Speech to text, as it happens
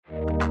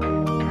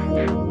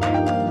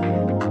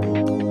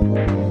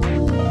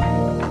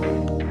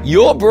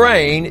Your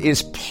brain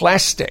is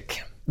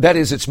plastic. That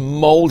is, it's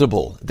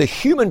moldable. The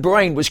human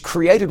brain was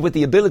created with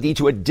the ability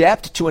to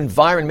adapt to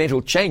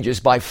environmental changes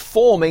by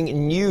forming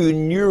new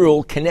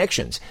neural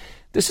connections.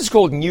 This is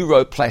called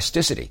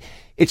neuroplasticity.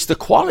 It's the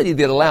quality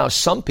that allows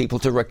some people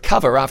to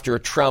recover after a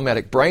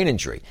traumatic brain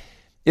injury.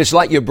 It's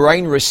like your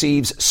brain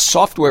receives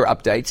software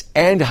updates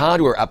and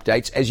hardware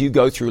updates as you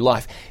go through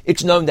life.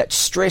 It's known that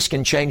stress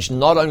can change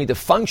not only the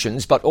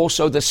functions, but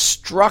also the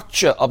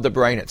structure of the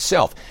brain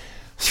itself.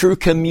 Through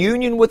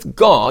communion with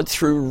God,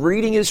 through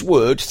reading His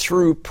Word,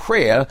 through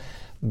prayer,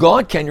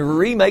 God can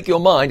remake your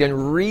mind and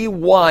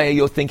rewire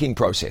your thinking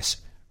process.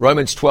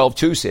 Romans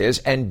 12:2 says,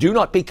 "And do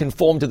not be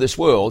conformed to this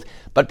world,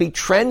 but be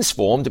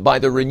transformed by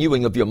the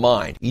renewing of your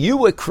mind." You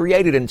were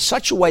created in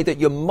such a way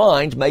that your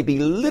mind may be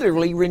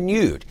literally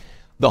renewed.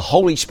 The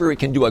Holy Spirit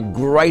can do a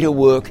greater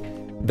work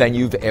than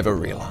you've ever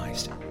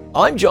realized.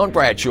 I'm John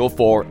Bradshaw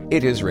for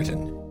It Is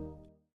Written.